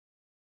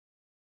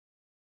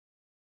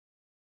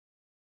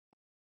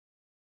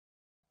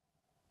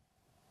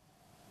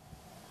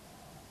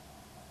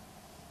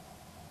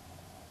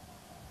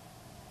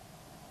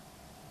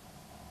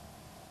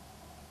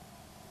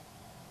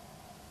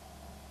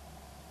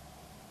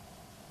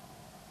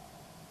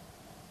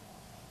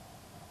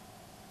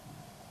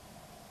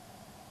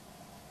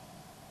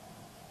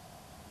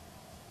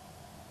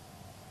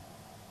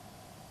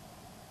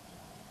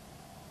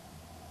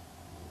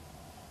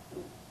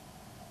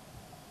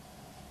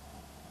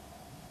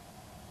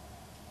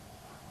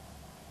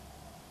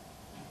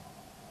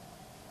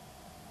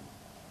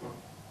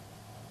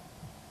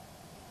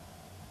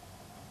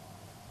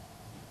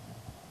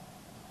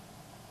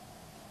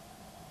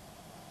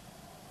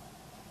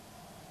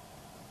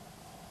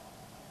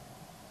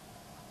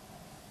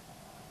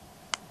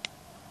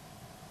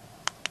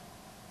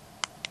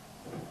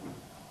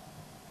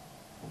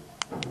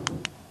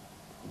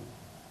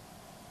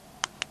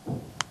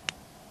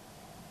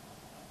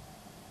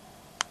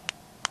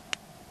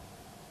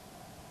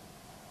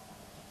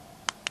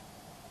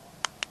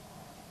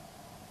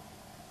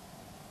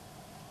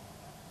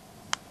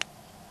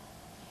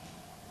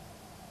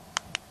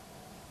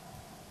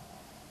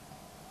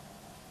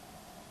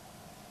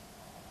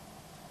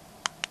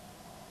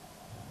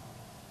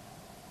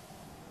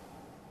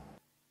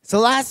So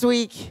last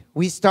week,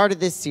 we started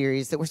this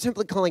series that we're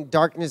simply calling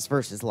Darkness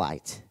versus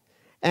Light.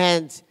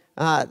 And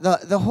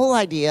the whole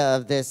idea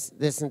of this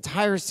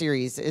entire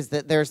series is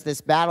that there's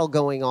this battle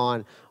going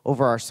on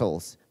over our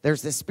souls.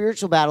 There's this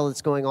spiritual battle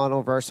that's going on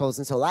over our souls.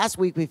 And so last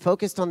week, we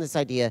focused on this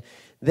idea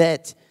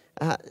that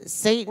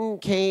Satan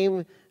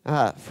came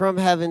from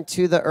heaven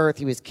to the earth.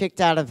 He was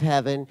kicked out of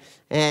heaven,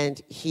 and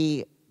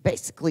he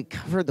basically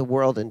covered the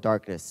world in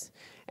darkness.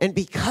 And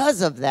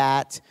because of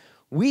that,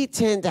 we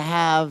tend to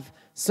have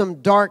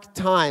some dark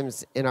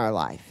times in our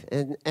life.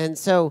 And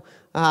so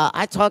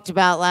I talked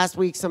about last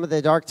week some of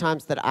the dark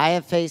times that I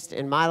have faced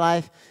in my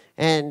life,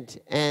 and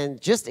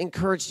just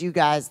encouraged you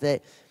guys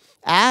that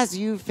as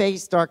you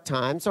face dark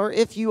times, or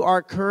if you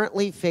are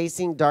currently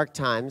facing dark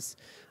times,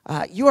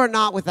 you are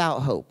not without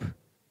hope.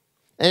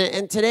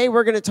 And today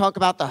we're going to talk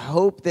about the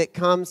hope that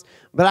comes,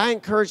 but I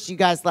encouraged you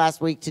guys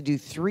last week to do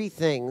 3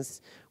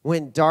 things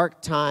when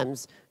dark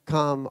times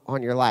come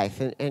on your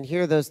life. And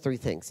here are those 3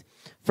 things.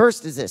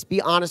 First is this: be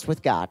honest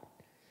with God.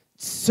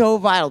 It's so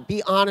vital.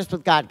 Be honest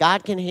with God.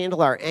 God can handle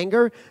our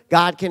anger.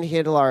 God can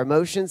handle our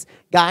emotions.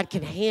 God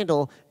can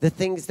handle the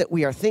things that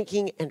we are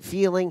thinking and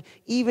feeling,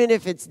 even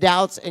if it's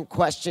doubts and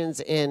questions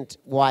and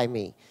why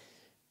me.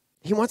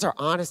 He wants our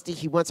honesty.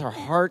 He wants our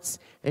hearts.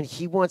 And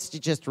he wants to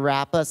just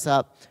wrap us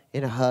up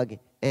in a hug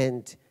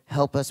and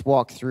help us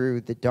walk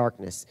through the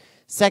darkness.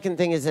 Second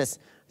thing is this: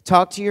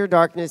 talk your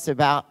darkness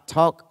about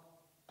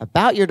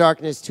your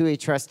darkness to a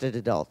trusted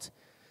adult.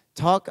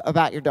 Talk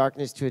about your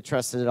darkness to a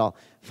trusted adult.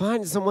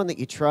 Find someone that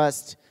you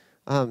trust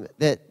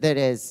that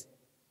has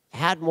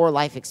had more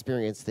life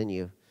experience than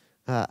you.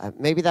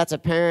 Maybe that's a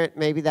parent.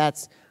 Maybe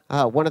that's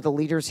one of the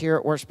leaders here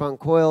at Worship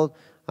Uncoiled.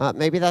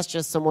 Maybe that's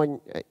just someone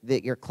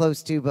that you're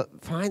close to.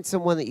 But find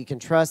someone that you can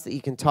trust, that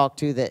you can talk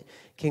to, that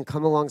can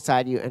come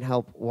alongside you and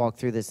help walk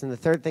through this. And the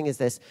third thing is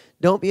this: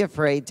 don't be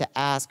afraid to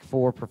ask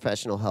for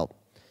professional help.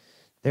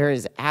 There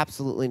is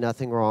absolutely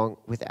nothing wrong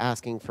with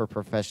asking for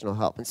professional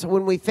help. And so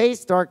when we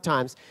face dark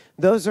times,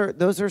 those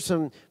are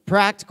some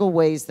practical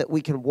ways that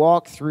we can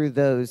walk through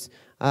those,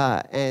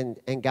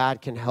 and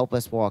God can help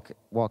us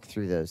walk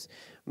through those.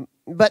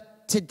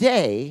 But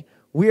today,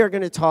 we are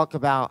going to talk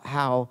about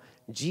how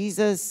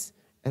Jesus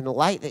and the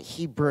light that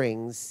he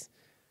brings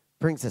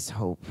us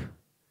hope.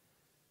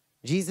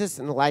 Jesus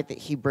and the light that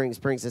he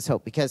brings us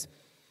hope. Because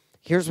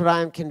here's what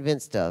I am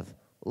convinced of: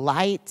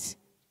 light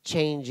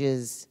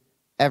changes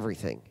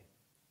everything.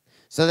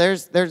 So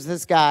there's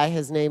this guy.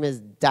 His name is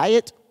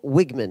Diet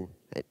Wigman.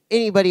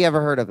 Anybody ever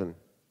heard of him?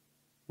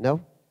 No?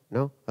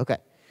 Okay.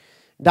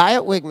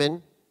 Diet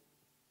Wigman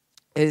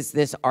is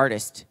this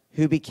artist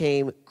who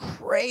became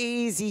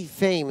crazy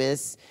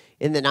famous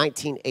in the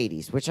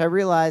 1980s, which I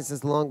realize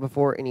is long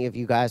before any of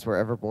you guys were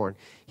ever born.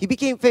 He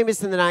became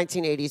famous in the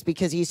 1980s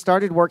because he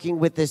started working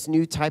with this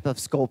new type of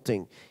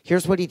sculpting.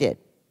 Here's what he did.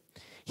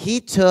 He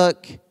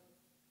took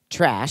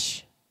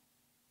trash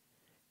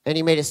and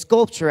he made a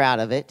sculpture out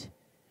of it,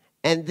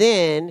 and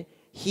then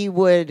he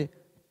would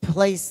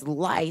place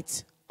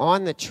light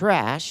on the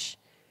trash,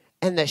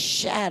 and the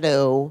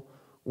shadow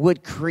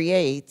would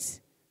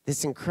create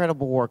this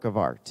incredible work of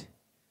art.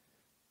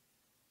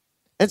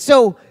 And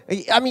so,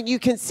 I mean, you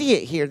can see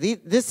it here.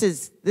 This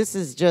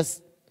is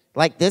just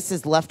like, this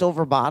is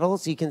leftover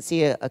bottles. You can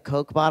see a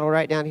Coke bottle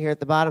right down here at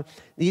the bottom.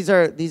 These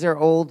are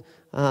old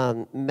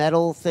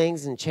metal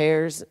things and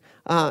chairs,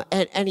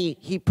 and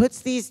he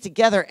puts these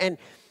together, and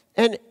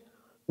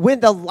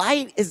when the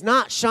light is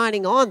not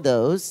shining on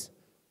those,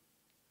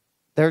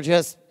 they're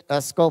just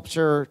a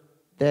sculpture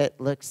that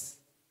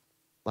looks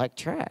like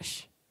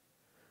trash.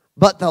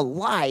 But the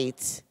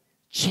light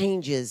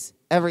changes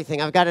everything.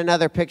 I've got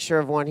another picture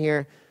of one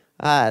here.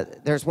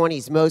 There's one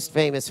he's most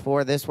famous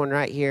for, this one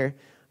right here.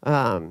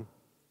 And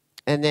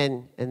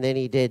then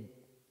he did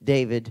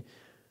David.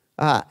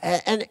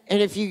 And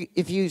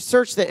if you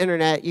search the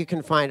internet, you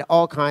can find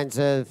all kinds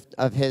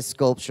of his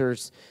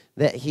sculptures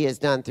that he has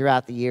done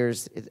throughout the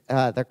years.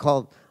 They're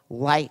called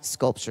light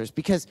sculptures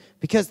because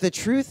the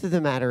truth of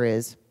the matter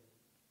is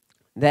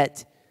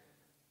that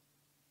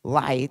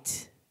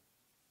light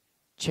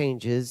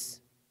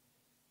changes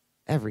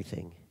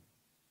everything.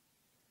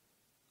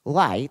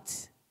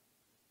 Light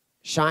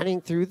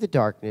shining through the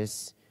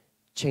darkness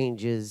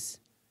changes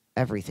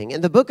everything.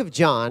 In the book of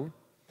John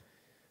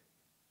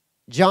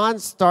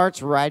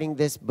starts writing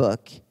this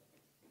book,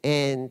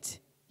 and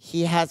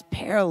he has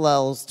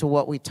parallels to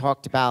what we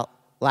talked about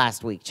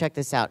last week. Check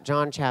this out.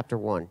 John chapter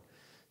 1,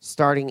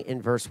 starting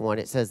in verse 1.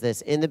 It says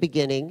this: in the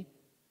beginning,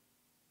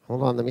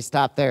 hold on, let me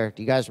stop there.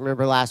 Do you guys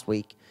remember last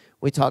week?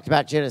 We talked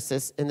about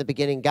Genesis. In the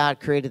beginning, God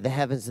created the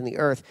heavens and the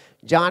earth.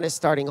 John is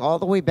starting all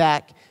the way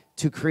back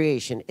to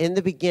creation. In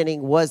the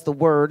beginning was the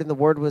Word, and the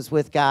Word was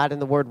with God, and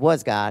the Word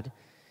was God.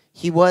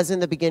 He was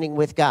in the beginning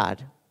with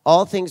God.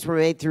 All things were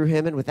made through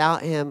him, and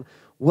without him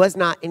was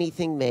not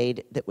anything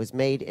made that was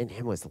made. In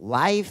him was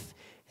life,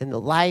 and the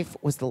life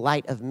was the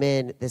light of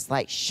men. This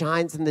light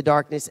shines in the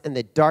darkness, and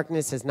the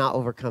darkness has not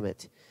overcome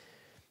it.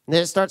 And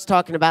then it starts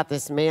talking about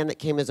this man that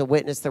came as a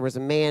witness. There was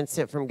a man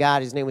sent from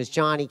God. His name was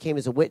John. He came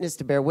as a witness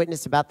to bear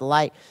witness about the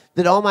light,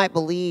 that all might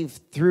believe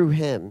through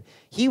him.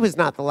 He was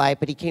not the light,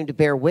 but he came to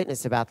bear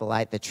witness about the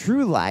light. The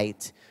true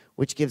light,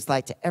 which gives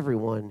light to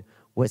everyone,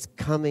 was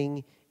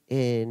coming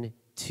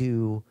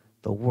into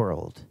the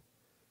world.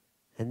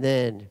 And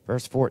then,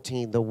 verse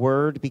 14, the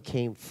Word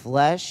became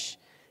flesh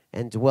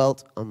and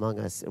dwelt among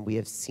us, and we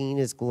have seen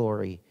his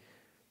glory,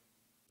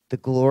 the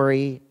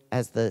glory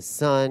as the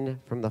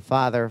Son from the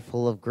Father,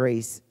 full of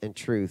grace and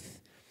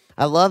truth.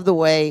 I love the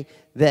way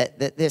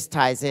that this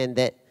ties in,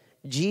 that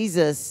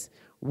Jesus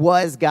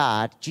was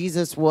God.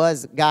 Jesus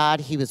was God.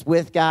 He was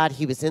with God.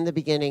 He was in the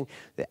beginning.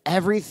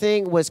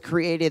 Everything was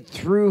created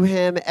through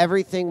him.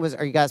 Everything was,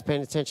 are you guys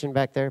paying attention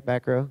back there,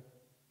 back row?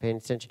 Paying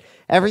attention?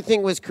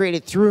 Everything was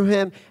created through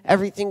him.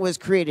 Everything was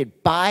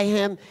created by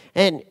him.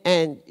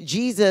 And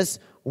Jesus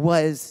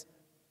was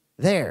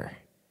there.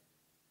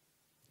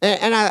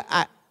 And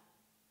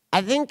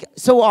I think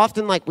so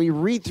often, like, we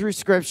read through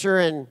Scripture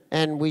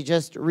and we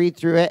just read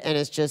through it, and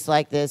it's just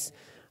like this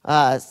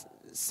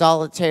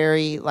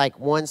solitary, like,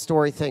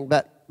 one-story thing.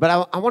 But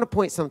I want to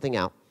point something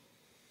out,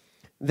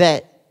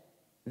 that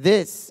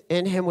this,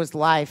 in him was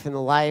life, and the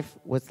life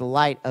was the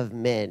light of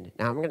men.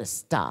 Now, I'm going to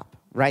stop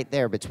right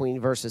there between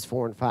verses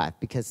 4 and 5,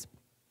 because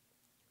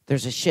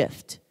there's a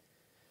shift.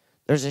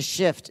 There's a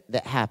shift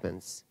that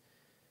happens.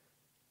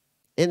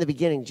 In the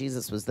beginning,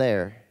 Jesus was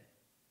there.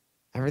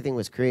 Everything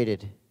was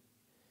created.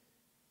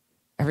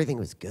 Everything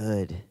was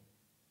good.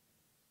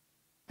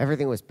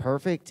 Everything was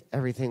perfect.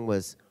 Everything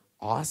was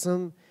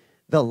awesome.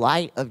 The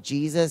light of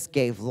Jesus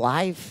gave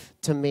life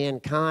to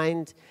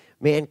mankind.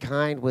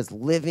 Mankind was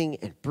living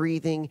and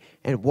breathing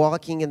and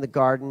walking in the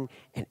garden,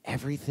 and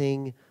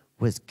everything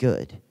was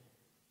good.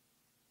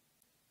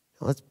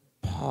 Now let's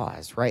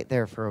pause right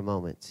there for a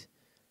moment,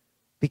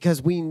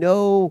 because we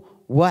know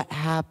what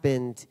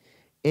happened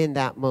in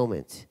that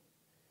moment.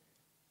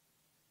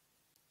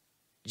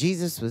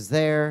 Jesus was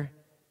there.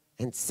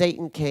 And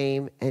Satan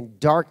came, and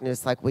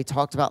darkness, like we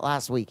talked about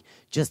last week,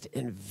 just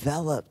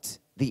enveloped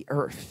the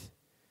earth.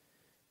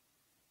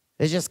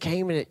 It just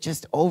came and it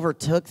just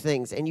overtook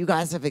things. And you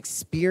guys have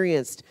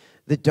experienced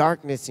the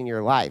darkness in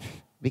your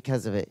life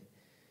because of it.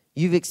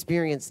 You've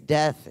experienced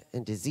death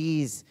and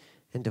disease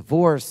and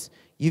divorce.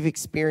 You've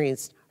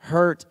experienced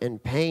hurt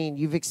and pain.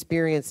 You've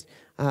experienced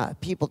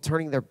people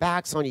turning their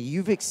backs on you.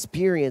 You've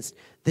experienced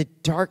the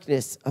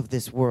darkness of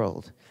this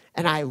world.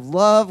 And I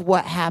love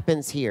what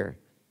happens here.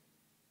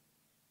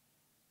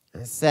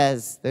 It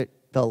says that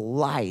the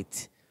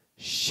light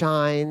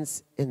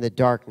shines in the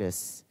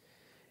darkness,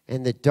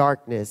 and the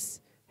darkness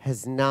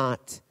has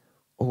not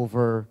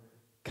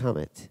overcome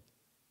it.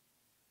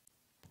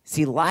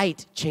 See,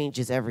 light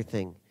changes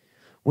everything.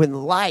 When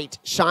light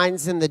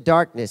shines in the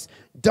darkness,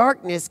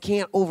 darkness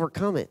can't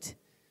overcome it.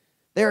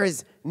 There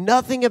is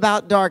nothing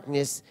about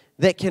darkness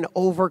that can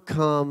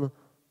overcome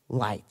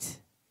light.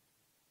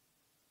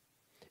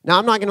 Now,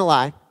 I'm not going to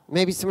lie.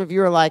 Maybe some of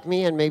you are like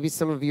me, and maybe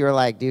some of you are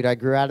like, dude, I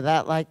grew out of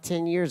that like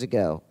 10 years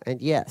ago. And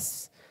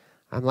yes,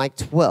 I'm like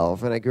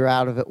 12, and I grew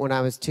out of it when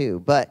I was 2.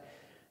 But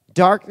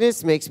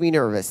darkness makes me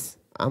nervous.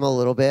 I'm a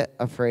little bit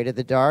afraid of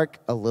the dark,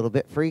 a little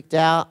bit freaked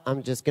out.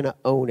 I'm just going to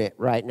own it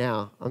right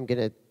now. I'm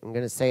gonna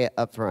say it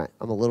up front.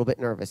 I'm a little bit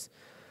nervous.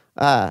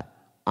 There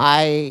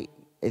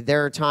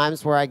are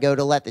times where I go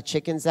to let the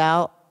chickens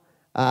out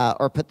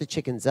or put the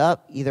chickens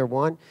up, either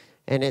one.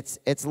 And it's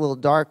a little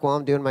dark while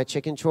I'm doing my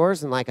chicken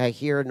chores, and like I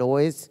hear a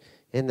noise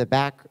in the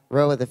back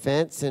row of the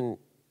fence, and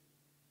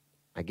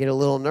I get a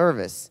little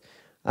nervous.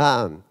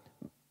 But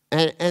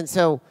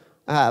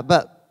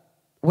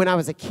when I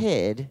was a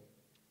kid,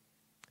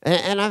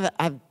 and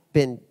I've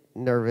been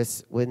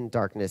nervous in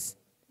darkness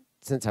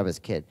since I was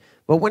a kid.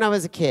 But when I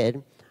was a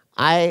kid,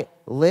 I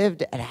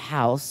lived at a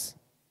house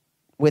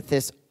with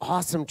this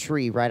awesome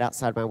tree right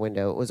outside my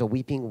window. It was a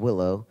weeping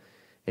willow,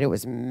 and it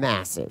was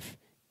massive.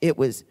 It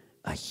was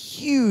a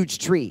huge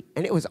tree,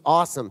 and it was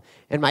awesome.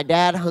 And my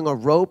dad hung a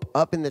rope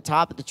up in the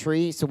top of the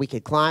tree so we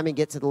could climb and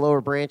get to the lower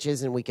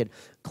branches, and we could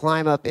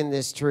climb up in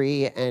this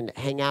tree and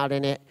hang out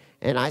in it.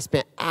 And I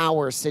spent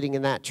hours sitting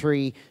in that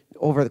tree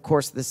over the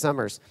course of the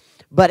summers.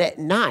 But at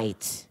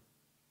night,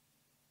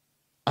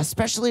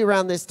 especially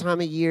around this time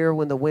of year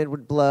when the wind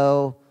would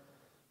blow,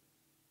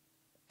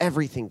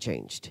 everything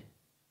changed.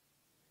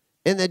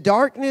 In the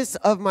darkness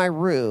of my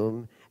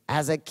room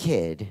as a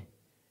kid,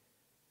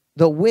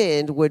 the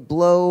wind would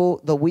blow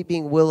the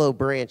weeping willow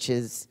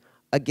branches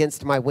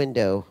against my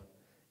window,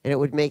 and it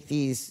would make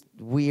these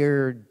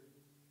weird,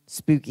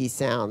 spooky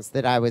sounds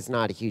that I was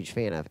not a huge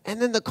fan of. And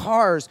then the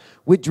cars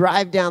would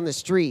drive down the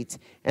street,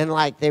 and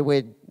like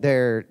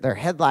their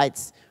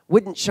headlights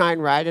wouldn't shine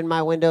right in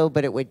my window,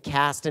 but it would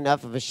cast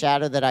enough of a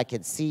shadow that I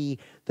could see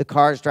the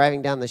cars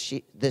driving down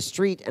the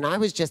street. And I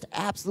was just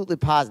absolutely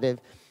positive.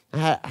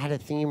 I had a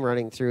theme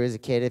running through as a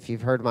kid, if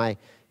you've heard my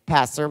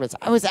past sermons.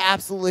 I was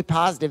absolutely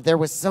positive there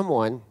was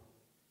someone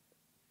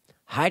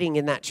hiding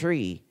in that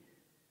tree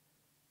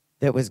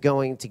that was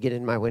going to get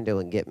in my window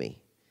and get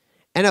me.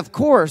 And of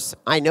course,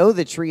 I know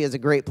the tree is a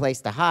great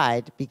place to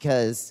hide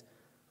because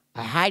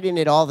I hide in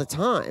it all the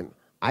time.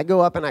 I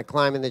go up and I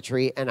climb in the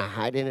tree and I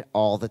hide in it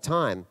all the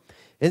time.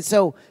 And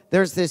so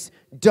there's this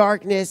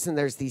darkness and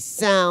there's these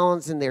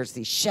sounds and there's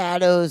these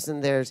shadows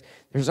and there's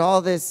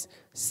all this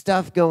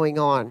stuff going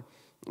on.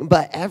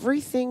 But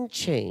everything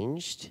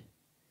changed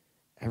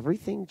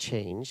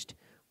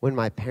when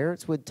my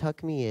parents would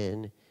tuck me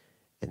in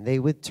and they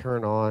would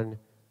turn on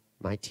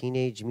my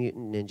Teenage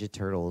Mutant Ninja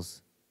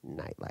Turtles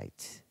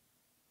nightlight.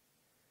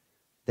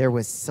 There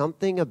was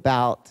something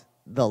about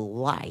the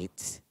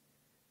light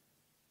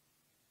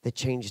that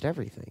changed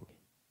everything.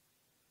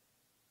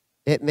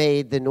 It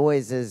made the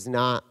noises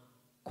not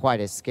quite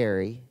as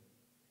scary.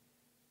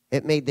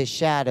 It made the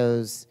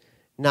shadows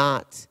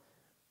not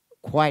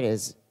quite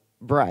as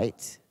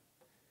bright.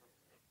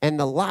 And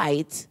the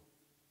light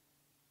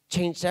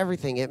changed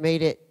everything. It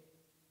made it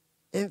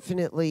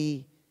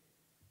infinitely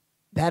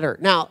better.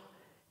 Now,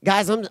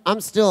 guys,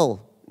 I'm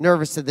still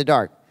nervous in the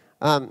dark.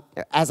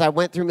 As I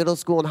went through middle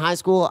school and high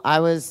school, I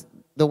was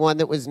the one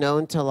that was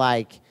known to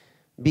like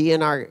be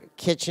in our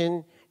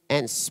kitchen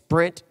and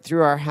sprint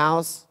through our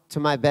house to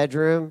my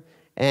bedroom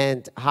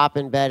and hop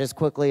in bed as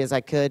quickly as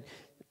I could.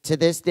 To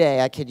this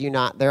day, I kid you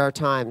not, there are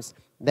times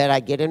that I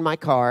get in my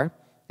car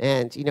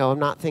and, you know, I'm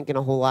not thinking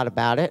a whole lot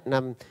about it and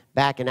I'm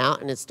backing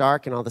out and it's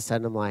dark and all of a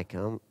sudden I'm like,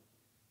 oh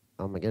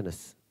my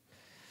goodness.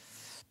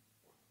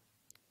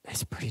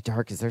 It's pretty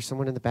dark. Is there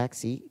someone in the back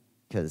seat?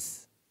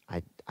 Because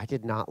I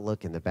did not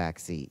look in the back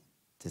seat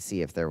to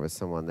see if there was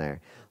someone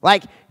there.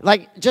 Like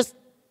just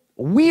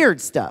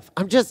weird stuff.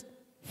 I'm just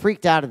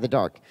freaked out in the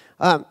dark.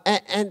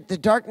 And the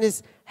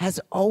darkness has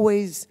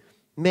always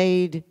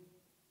made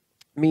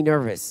me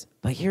nervous.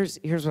 But here's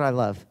what I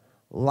love.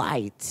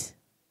 Light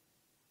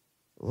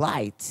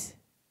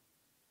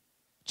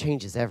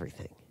changes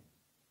everything.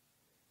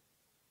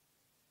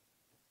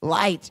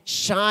 Light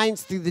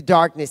shines through the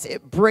darkness.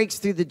 It breaks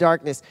through the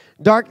darkness.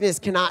 Darkness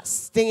cannot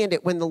stand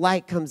it when the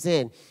light comes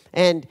in.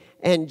 And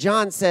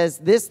John says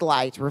this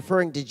light,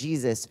 referring to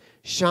Jesus,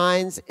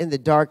 shines in the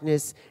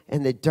darkness,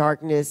 and the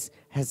darkness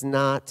has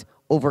not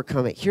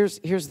overcome it. Here's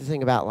the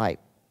thing about light,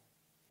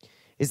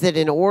 is that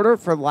in order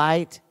for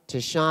light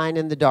to shine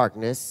in the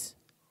darkness,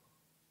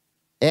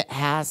 it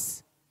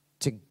has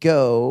to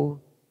go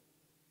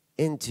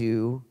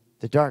into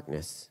the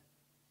darkness.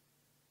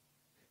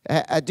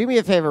 Do me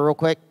a favor real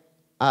quick.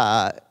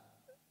 Gunnar,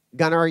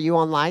 are you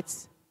on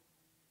lights?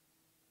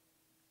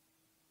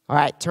 All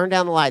right, turn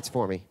down the lights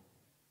for me.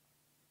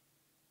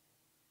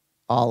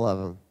 All of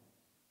them.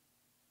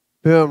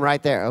 Boom,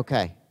 right there.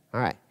 Okay. All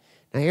right.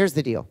 Now here's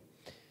the deal.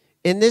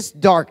 In this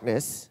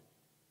darkness,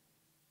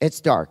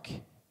 it's dark.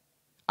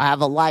 I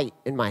have a light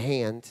in my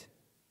hand.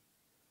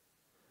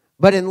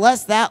 But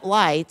unless that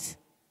light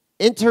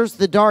enters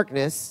the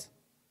darkness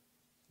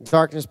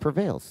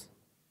prevails.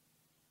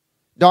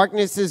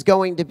 Darkness is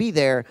going to be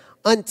there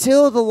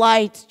until the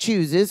light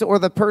chooses, or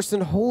the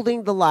person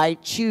holding the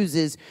light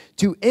chooses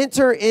to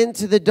enter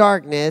into the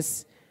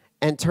darkness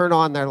and turn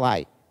on their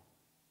light.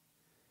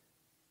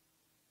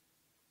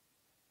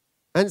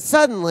 And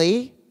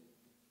suddenly,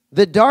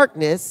 the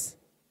darkness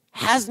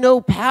has no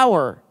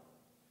power.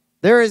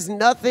 There is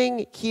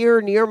nothing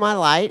here near my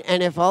light,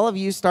 and if all of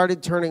you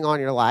started turning on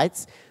your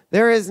lights,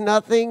 there is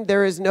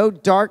no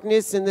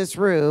darkness in this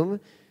room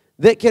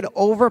that could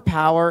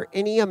overpower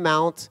any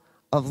amount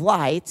of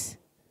light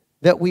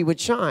that we would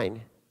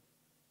shine.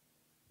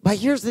 But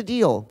here's the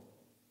deal.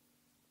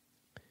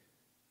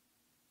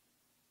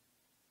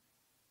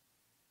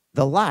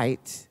 The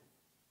light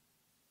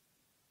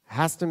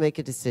has to make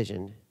a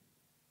decision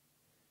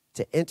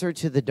to enter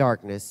to the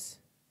darkness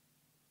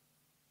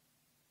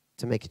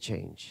to make a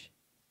change.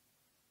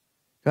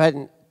 Go ahead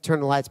and turn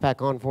the lights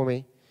back on for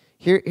me.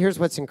 Here's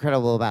what's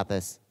incredible about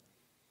this.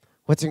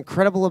 What's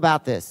incredible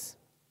about this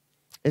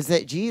is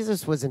that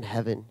Jesus was in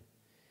heaven.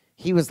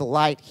 He was the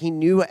light. He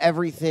knew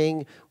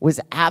everything was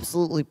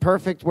absolutely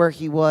perfect where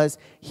he was.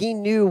 He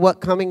knew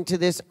what coming to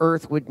this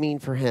earth would mean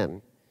for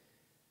him.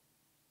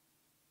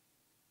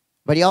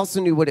 But he also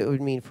knew what it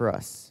would mean for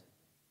us.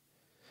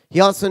 He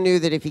also knew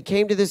that if he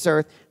came to this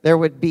earth, there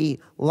would be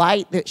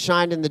light that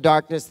shined in the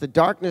darkness. The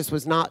darkness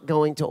was not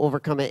going to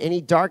overcome it. Any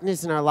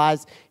darkness in our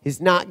lives is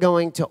not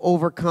going to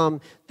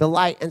overcome the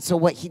light. And so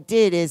what he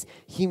did is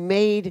he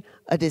made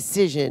a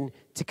decision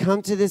to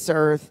come to this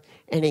earth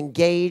and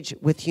engage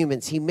with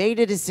humans. He made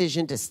a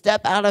decision to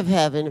step out of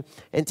heaven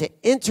and to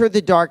enter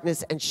the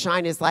darkness and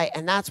shine his light.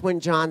 And that's when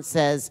John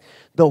says,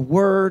 the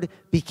Word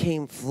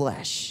became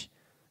flesh.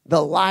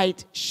 The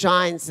light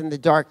shines in the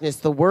darkness.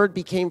 The Word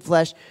became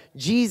flesh.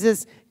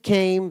 Jesus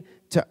came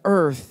to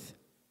earth,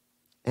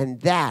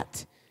 and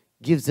that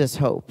gives us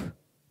hope.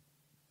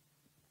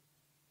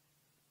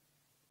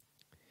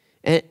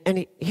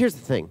 And here's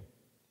the thing.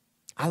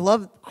 I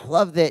love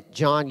that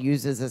John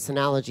uses this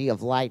analogy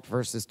of light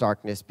versus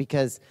darkness,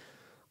 because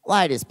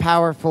light is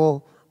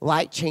powerful.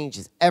 Light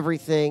changes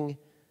everything.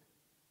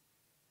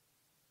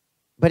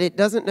 But it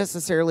doesn't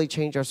necessarily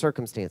change our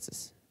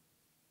circumstances.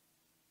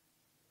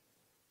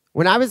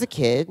 When I was a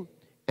kid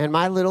and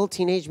my little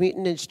Teenage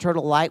Mutant Ninja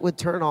Turtle light would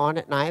turn on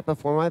at night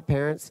before my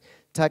parents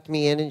tucked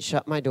me in and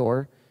shut my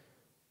door,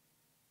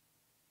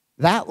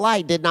 that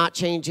light did not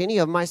change any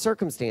of my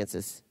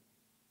circumstances.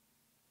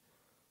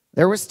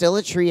 There was still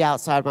a tree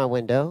outside my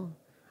window,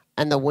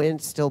 and the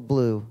wind still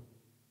blew.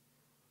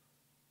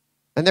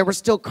 And there were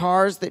still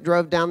cars that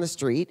drove down the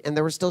street, and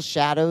there were still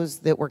shadows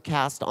that were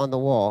cast on the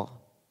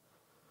wall.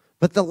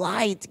 But the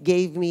light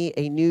gave me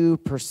a new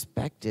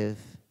perspective.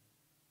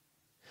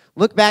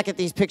 Look back at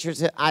these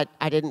pictures.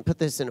 I didn't put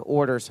this in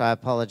order, so I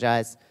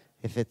apologize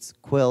if it's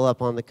Quill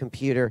up on the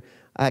computer.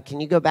 Can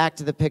you go back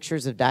to the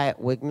pictures of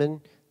Diet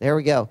Wigman? There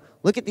we go.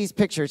 Look at these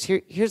pictures.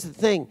 Here's the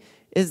thing,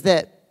 is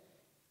that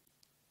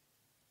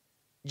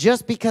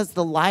just because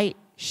the light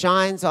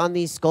shines on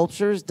these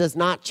sculptures does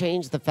not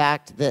change the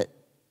fact that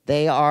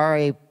they are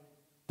a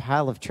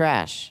pile of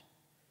trash.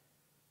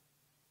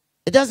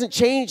 It doesn't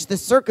change the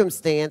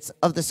circumstance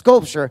of the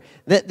sculpture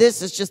that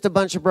this is just a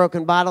bunch of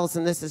broken bottles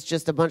and this is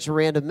just a bunch of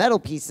random metal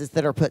pieces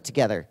that are put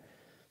together.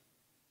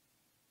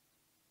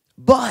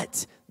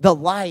 But the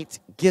light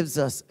gives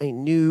us a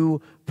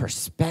new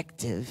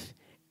perspective,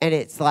 and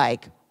it's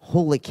like,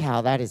 holy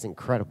cow, that is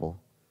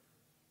incredible.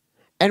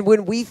 And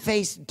when we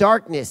face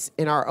darkness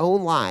in our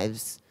own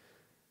lives,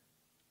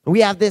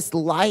 we have this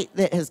light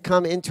that has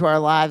come into our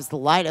lives, the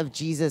light of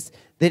Jesus,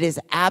 that is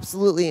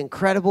absolutely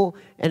incredible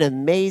and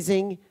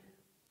amazing.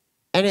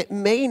 And it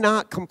may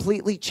not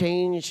completely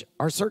change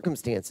our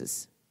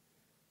circumstances.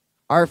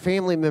 Our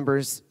family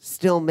members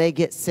still may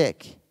get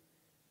sick.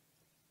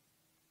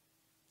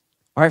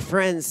 Our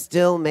friends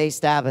still may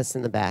stab us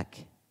in the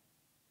back.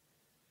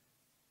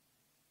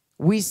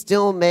 We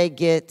still may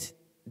get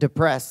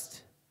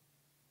depressed.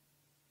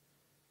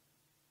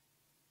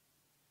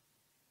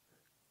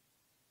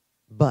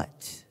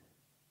 But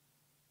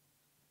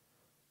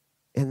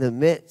in the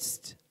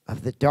midst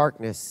of the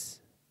darkness,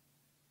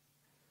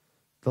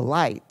 the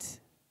light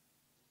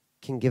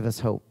can give us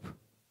hope.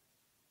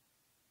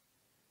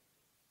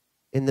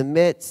 In the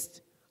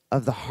midst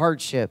of the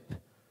hardship,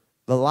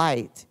 the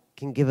light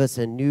can give us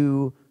a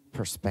new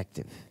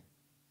perspective.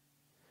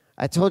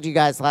 I told you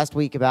guys last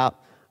week about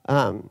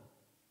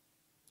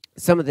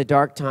some of the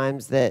dark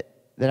times that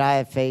I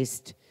have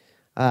faced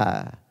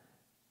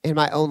in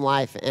my own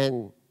life.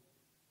 And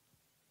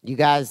you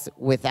guys,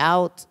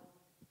 without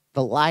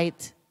the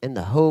light and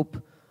the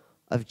hope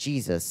of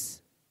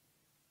Jesus,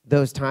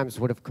 those times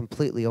would have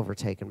completely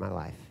overtaken my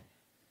life.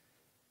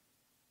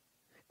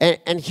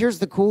 And here's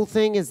the cool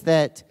thing, is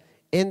that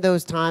in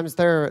those times,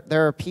 there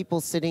are people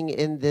sitting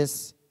in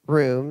this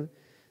room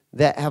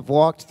that have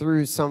walked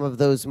through some of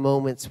those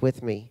moments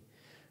with me.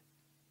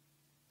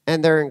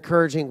 And their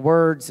encouraging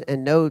words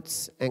and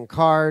notes and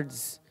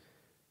cards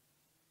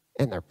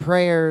and their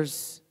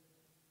prayers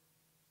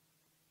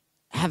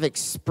have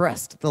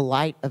expressed the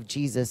light of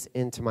Jesus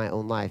into my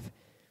own life.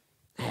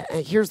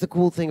 And here's the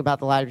cool thing about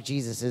the light of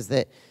Jesus, is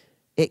that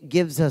it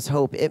gives us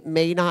hope. It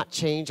may not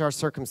change our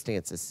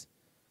circumstances,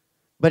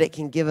 but it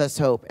can give us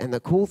hope. And the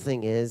cool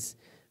thing is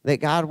that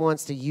God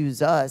wants to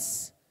use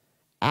us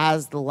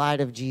as the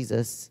light of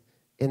Jesus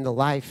in the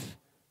life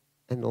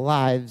and the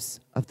lives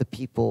of the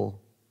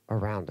people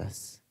around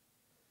us.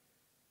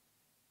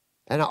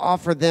 And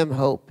offer them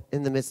hope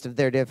in the midst of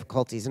their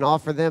difficulties, and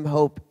offer them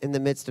hope in the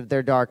midst of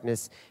their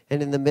darkness,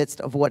 and in the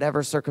midst of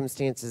whatever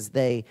circumstances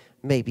they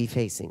may be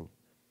facing.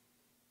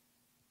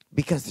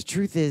 Because the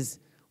truth is,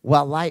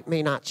 while light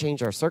may not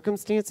change our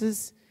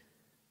circumstances,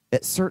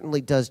 it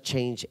certainly does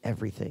change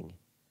everything.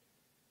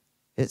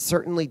 It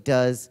certainly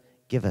does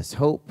give us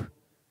hope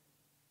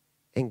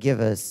and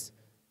give us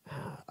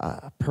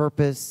a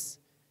purpose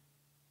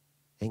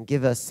and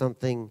give us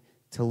something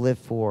to live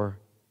for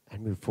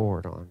and move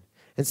forward on.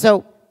 And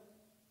so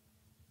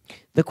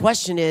the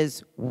question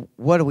is,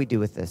 what do we do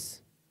with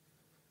this?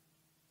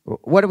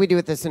 What do we do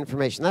with this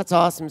information? That's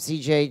awesome,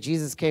 CJ.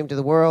 Jesus came to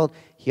the world.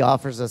 He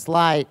offers us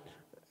light.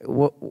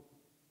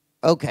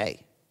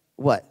 Okay,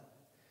 what?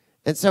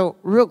 And so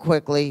real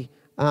quickly,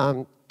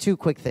 two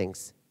quick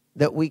things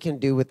that we can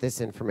do with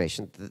this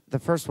information. The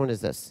first one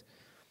is this.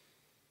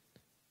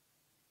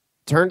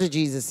 Turn to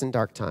Jesus in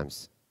dark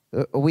times.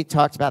 We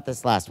talked about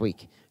this last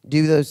week.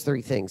 Do those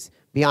three things.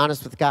 Be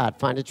honest with God.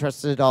 Find a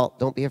trusted adult.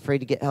 Don't be afraid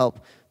to get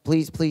help.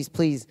 Please, please,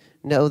 please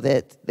know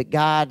that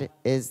God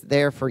is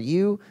there for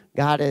you.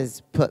 God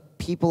has put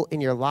people in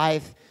your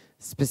life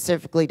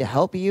specifically to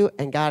help you,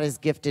 and God has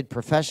gifted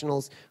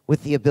professionals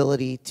with the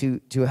ability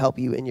to help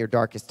you in your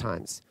darkest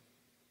times.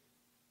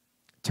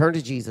 Turn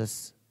to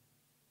Jesus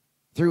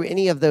through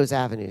any of those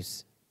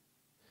avenues.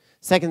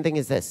 Second thing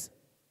is this.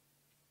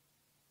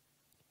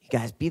 You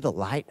guys, be the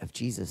light of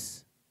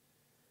Jesus.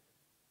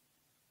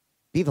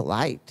 Be the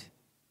light.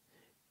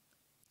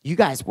 You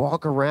guys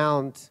walk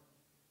around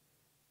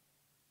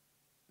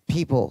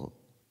people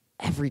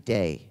every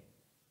day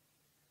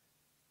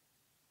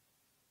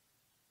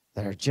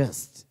that are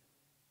just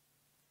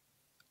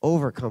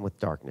overcome with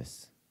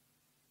darkness.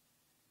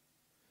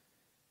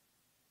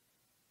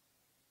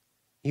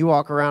 You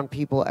walk around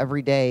people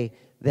every day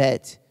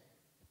that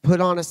put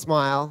on a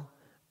smile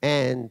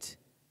and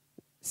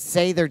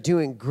say they're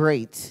doing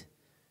great,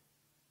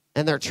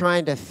 and they're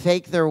trying to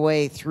fake their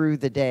way through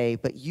the day,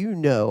 but you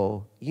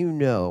know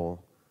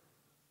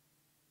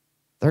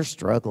They're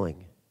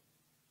struggling.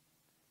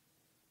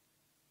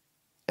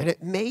 And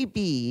it may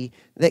be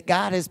that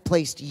God has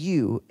placed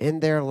you in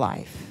their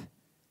life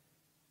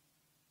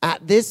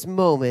at this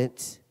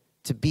moment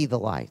to be the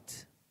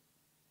light.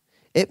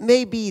 It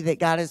may be that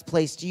God has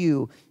placed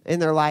you in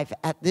their life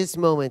at this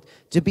moment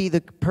to be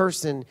the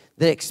person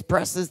that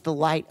expresses the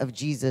light of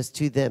Jesus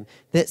to them,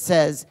 that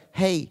says,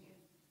 hey,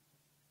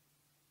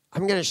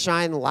 I'm going to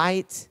shine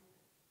light.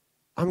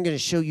 I'm going to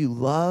show you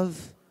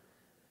love.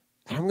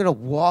 And I'm going to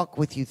walk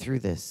with you through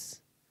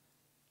this.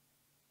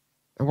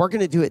 And we're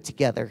going to do it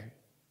together.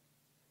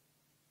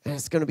 And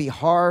it's going to be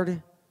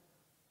hard,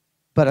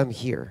 but I'm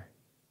here.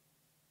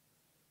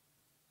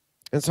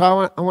 And so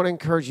I want to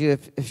encourage you,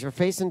 if you're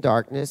facing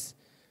darkness,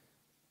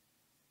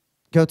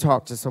 go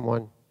talk to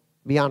someone.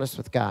 Be honest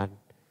with God.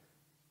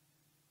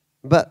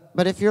 But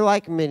if you're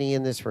like many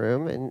in this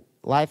room and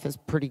life is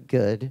pretty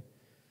good,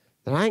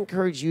 then I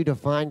encourage you to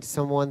find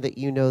someone that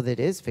you know that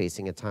is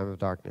facing a time of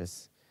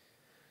darkness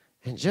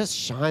and just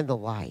shine the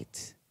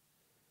light.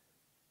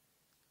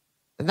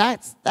 And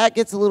that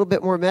gets a little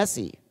bit more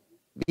messy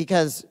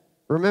because,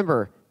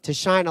 remember, to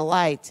shine a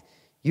light,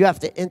 you have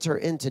to enter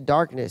into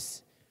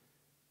darkness.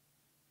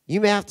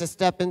 You may have to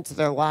step into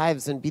their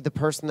lives and be the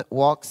person that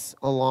walks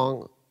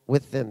along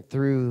with them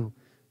through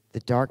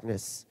the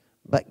darkness.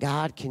 But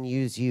God can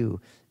use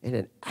you in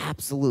an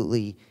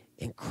absolutely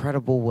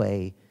incredible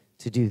way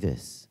to do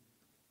this.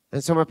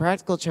 And so my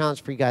practical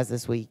challenge for you guys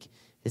this week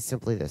is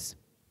simply this.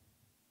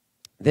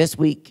 This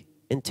week,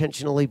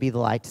 intentionally be the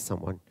light to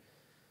someone.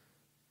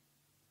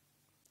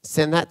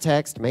 Send that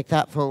text, make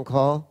that phone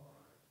call.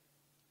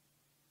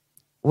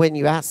 When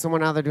you ask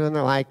someone how they're doing,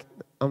 they're like,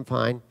 I'm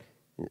fine.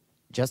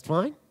 Just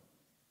fine?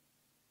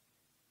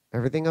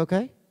 Everything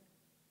okay?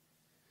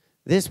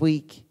 This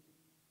week,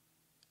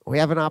 we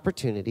have an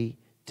opportunity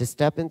to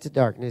step into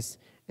darkness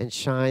and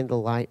shine the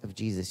light of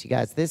Jesus. You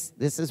guys, this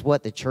is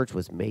what the church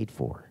was made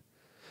for.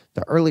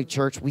 The early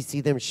church, we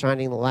see them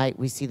shining the light.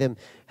 We see them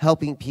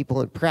helping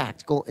people in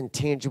practical and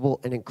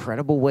tangible and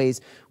incredible ways.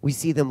 We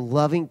see them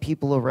loving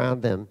people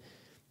around them.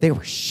 They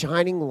were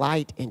shining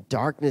light in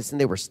darkness, and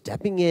they were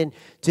stepping in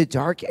to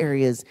dark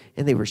areas,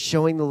 and they were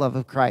showing the love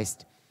of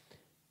Christ.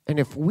 And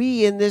if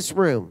we in this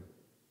room,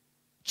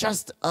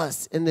 just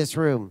us in this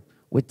room,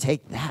 would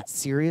take that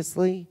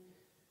seriously,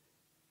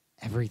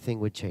 everything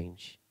would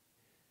change.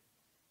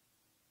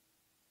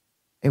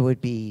 It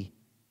would be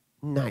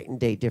night and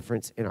day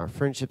difference in our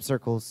friendship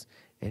circles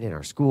and in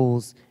our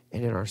schools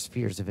and in our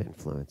spheres of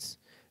influence.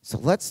 So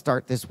let's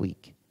start this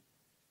week.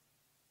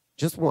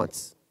 Just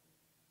once.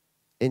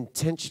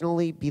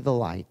 Intentionally be the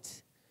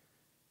light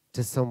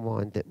to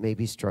someone that may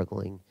be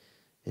struggling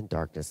in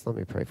darkness. Let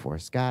me pray for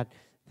us. God,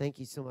 thank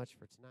you so much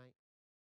for tonight.